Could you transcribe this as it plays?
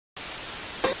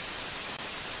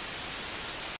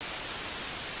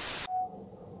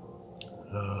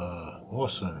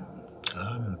Awesome.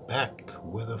 I'm back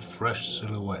with a fresh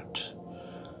silhouette,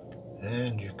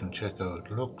 and you can check how it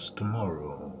looks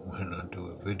tomorrow when I do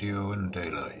a video in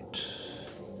daylight.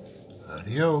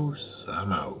 Adios,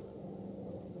 I'm out.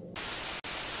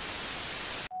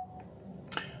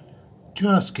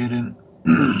 Just kidding.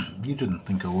 You didn't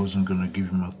think I wasn't gonna give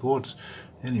you my thoughts.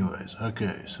 Anyways,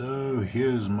 okay, so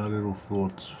here's my little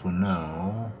thoughts for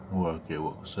now.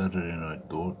 Saturday night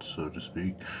thoughts, so to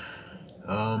speak.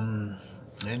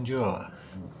 And yeah,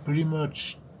 pretty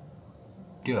much,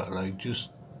 like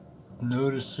just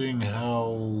noticing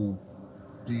how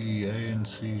the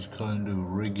ANC's kind of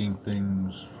rigging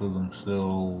things for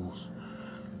themselves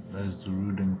as the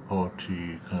ruling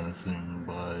party kind of thing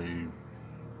by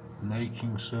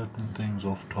making certain things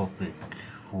off topic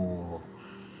for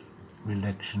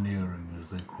electioneering,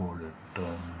 as they call it.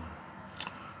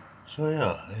 So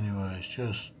yeah, anyways,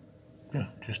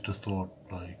 just a thought,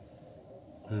 like,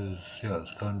 because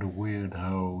it's kind of weird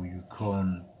how you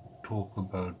can't talk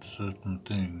about certain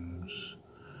things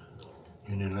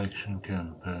in election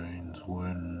campaigns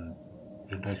when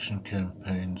election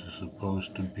campaigns are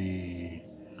supposed to be,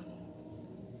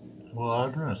 I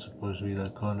don't know, it's supposed to be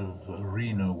that kind of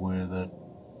arena where that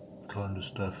kind of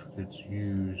stuff gets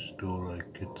used, or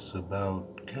like it's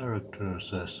about character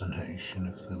assassination,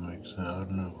 if that makes sense. I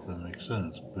don't know if that makes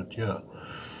sense, but yeah,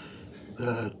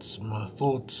 that's my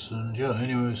thoughts, and yeah,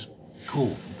 anyways,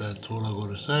 cool, that's all I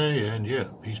gotta say, and yeah,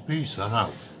 peace, I'm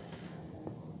out.